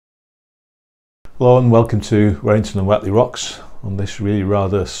Hello and welcome to Warrington and Wetley Rocks on this really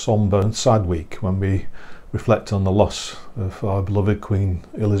rather sombre and sad week when we reflect on the loss of our beloved Queen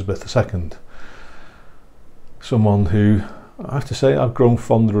Elizabeth II. Someone who I have to say I've grown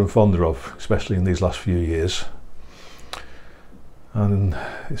fonder and fonder of, especially in these last few years. And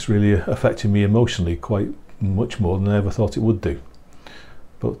it's really affected me emotionally quite much more than I ever thought it would do.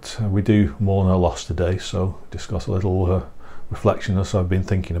 But we do mourn her loss today, so just got a little reflection as I've been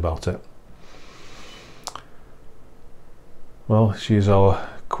thinking about it. Well, she is our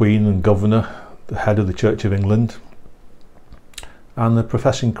Queen and Governor, the head of the Church of England, and a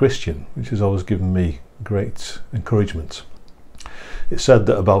professing Christian, which has always given me great encouragement. It's said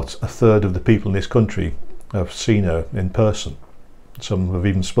that about a third of the people in this country have seen her in person. Some have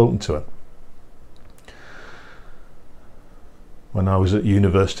even spoken to her. When I was at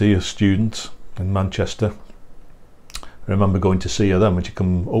university, a student in Manchester, I remember going to see her then when she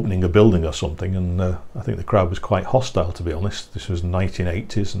come opening a building or something, and I think the crowd was quite hostile, to be honest. This was the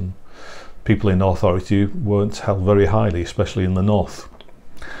 1980s and people in authority weren't held very highly, especially in the north.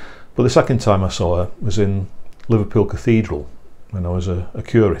 But the second time I saw her was in Liverpool Cathedral when I was a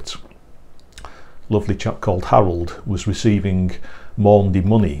curate. A lovely chap called Harold was receiving Maundy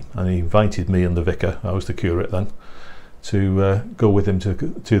money, and he invited me and the vicar, I was the curate then, to go with him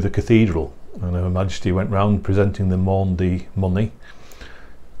to the cathedral. And Her Majesty went round presenting the Maundy money.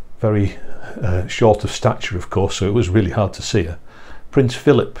 Very short of stature, of course, so it was really hard to see her. Prince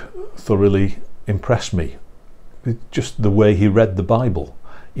Philip thoroughly impressed me with just the way he read the Bible.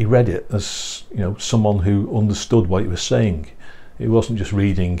 He read it as, you know, someone who understood what he was saying. He wasn't just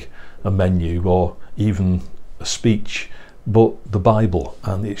reading a menu or even a speech, but the Bible,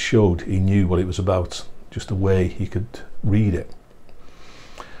 and it showed he knew what it was about, just the way he could read it.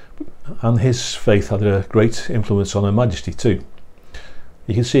 And his faith had a great influence on Her Majesty too.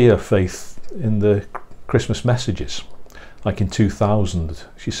 You can see her faith in the Christmas messages. Like in 2000,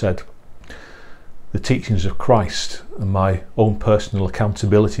 she said, "The teachings of Christ and my own personal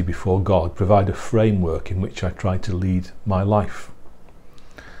accountability before God provide a framework in which I try to lead my life."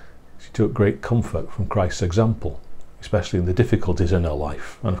 She took great comfort from Christ's example, especially in the difficulties in her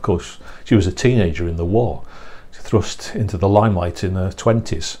life. And of course, she was a teenager in the war, thrust into the limelight in her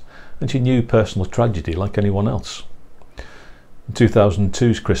 20s, and she knew personal tragedy like anyone else. In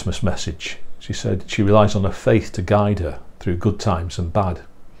 2002's Christmas message, she said she relies on her faith to guide her through good times and bad.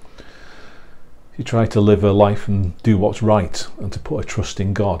 She tried to live her life and do what's right and to put her trust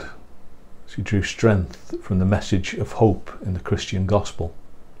in God. She drew strength from the message of hope in the Christian gospel.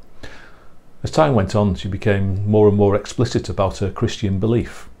 As time went on, she became more and more explicit about her Christian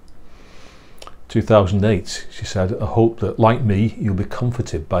belief. 2008, she said, "I hope that, like me, you'll be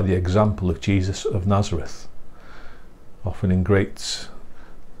comforted by the example of Jesus of Nazareth." Often in great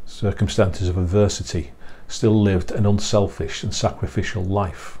circumstances of adversity, still lived an unselfish and sacrificial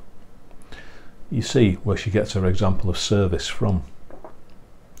life. You see where she gets her example of service from.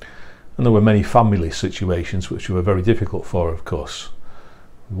 And there were many family situations which were very difficult for her, of course.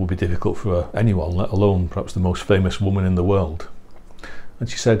 It would be difficult for anyone, let alone perhaps the most famous woman in the world. And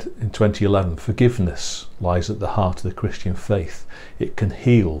she said in 2011, "Forgiveness lies at the heart of the Christian faith. It can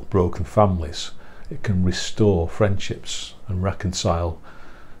heal broken families. It can restore friendships and reconcile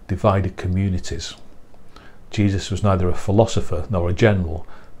divided communities." Jesus was neither a philosopher nor a general,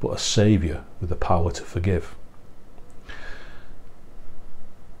 but a saviour with the power to forgive.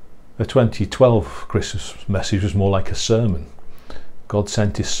 The 2012 Christmas message was more like a sermon. God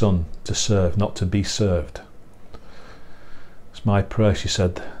sent his son to serve, not to be served. It's my prayer, she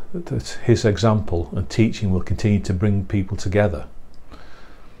said, that his example and teaching will continue to bring people together.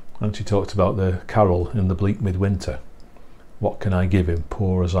 And she talked about the carol in the bleak midwinter, "What can I give him,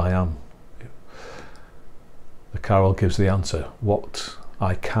 poor as I am?" The carol gives the answer, what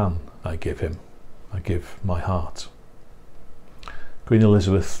I give him, I give my heart. Queen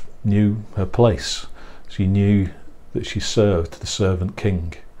Elizabeth knew her place. She knew that she served the servant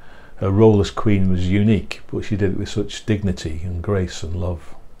king. Her role as queen was unique, but she did it with such dignity and grace and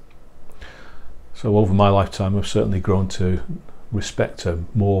love. So over my lifetime, I've certainly grown to respect her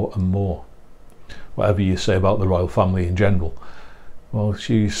more and more. Whatever you say about the royal family in general, well,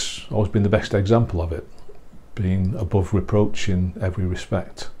 she's always been the best example of it, being above reproach in every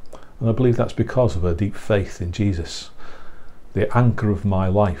respect. And I believe that's because of her deep faith in Jesus. The anchor of my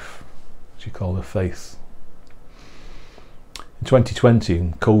life, she called her faith. In 2020,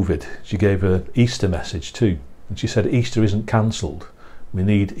 in COVID, she gave an Easter message too, and she said Easter isn't cancelled. We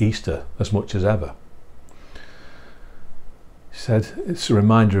need Easter as much as ever. She said it's a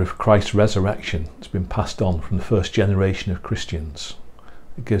reminder of Christ's resurrection. It's been passed on from the first generation of Christians.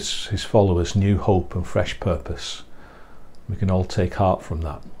 It gives his followers new hope and fresh purpose. We can all take heart from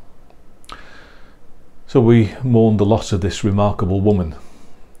that. So we mourn the loss of this remarkable woman.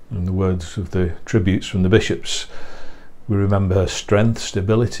 In the words of the tributes from the bishops, we remember her strength,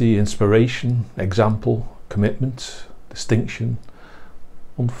 stability, inspiration, example, commitment, distinction,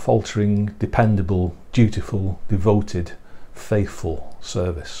 unfaltering, dependable, dutiful, devoted, faithful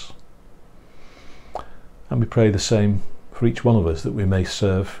service. And we pray the same for each one of us, that we may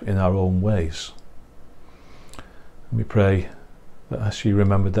serve in our own ways. And we pray that as she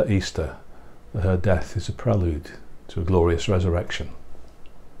remembered that Easter, that her death is a prelude to a glorious resurrection.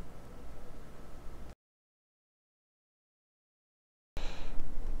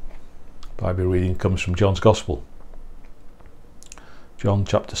 Bible reading comes from John's Gospel. John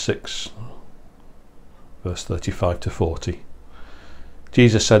chapter 6, verse 35 to 40.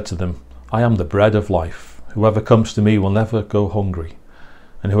 Jesus said to them, I am the bread of life. Whoever comes to me will never go hungry,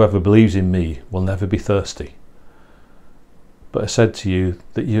 and whoever believes in me will never be thirsty. But I said to you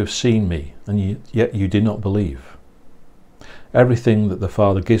that you have seen me, and yet you do not believe. Everything that the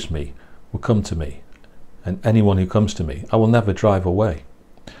Father gives me will come to me, and anyone who comes to me I will never drive away.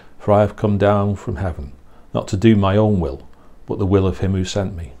 For I have come down from heaven, not to do my own will, but the will of him who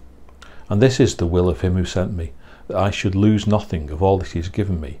sent me. And this is the will of him who sent me, that I should lose nothing of all that he has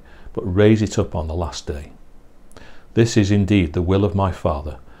given me, but raise it up on the last day. This is indeed the will of my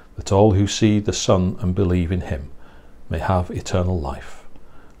Father, that all who see the Son and believe in him may have eternal life,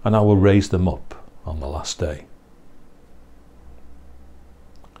 and I will raise them up on the last day.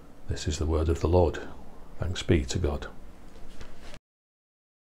 This is the word of the Lord. Thanks be to God.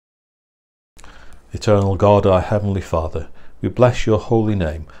 Eternal God, our Heavenly Father, we bless your holy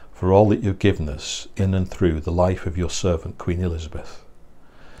name for all that you've given us in and through the life of your servant Queen Elizabeth.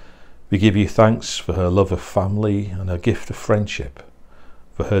 We give you thanks for her love of family and her gift of friendship,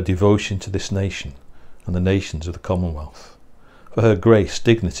 for her devotion to this nation and the nations of the Commonwealth, for her grace,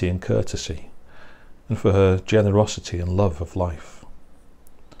 dignity and courtesy, and for her generosity and love of life.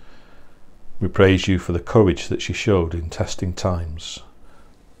 We praise you for the courage that she showed in testing times,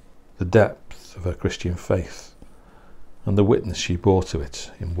 the depth of her Christian faith, and the witness she bore to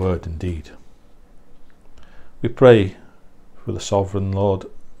it in word and deed. We pray for the sovereign Lord.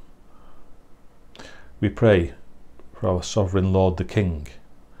 We pray for our sovereign Lord the King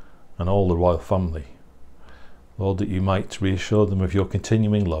and all the royal family. Lord, that you might reassure them of your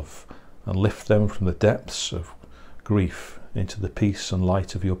continuing love and lift them from the depths of grief into the peace and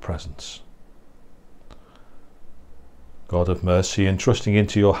light of your presence. God of mercy, entrusting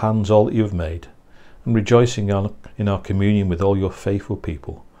into your hands all that you have made, and rejoicing in our communion with all your faithful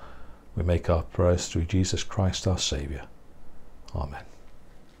people, we make our prayers through Jesus Christ our Saviour. Amen.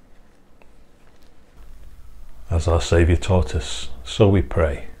 As our Saviour taught us, so we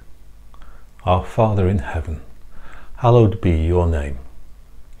pray. Our Father in heaven, hallowed be your name.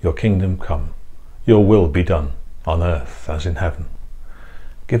 Your kingdom come, your will be done, on earth as in heaven.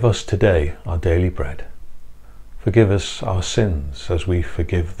 Give us today our daily bread. Forgive us our sins as we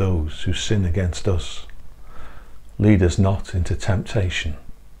forgive those who sin against us. Lead us not into temptation,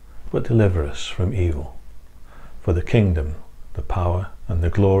 but deliver us from evil. For the kingdom, the power and the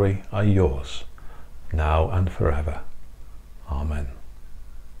glory are yours, now and forever. Amen.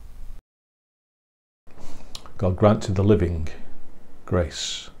 God grant to the living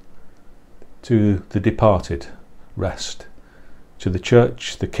grace, to the departed rest, to the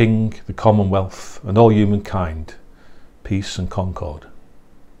Church, the King, the Commonwealth, and all humankind, peace and concord.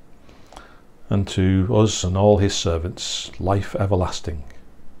 And to us and all his servants, life everlasting.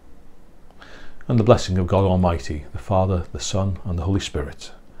 And the blessing of God Almighty, the Father, the Son, and the Holy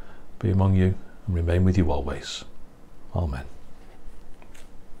Spirit, be among you and remain with you always. Amen.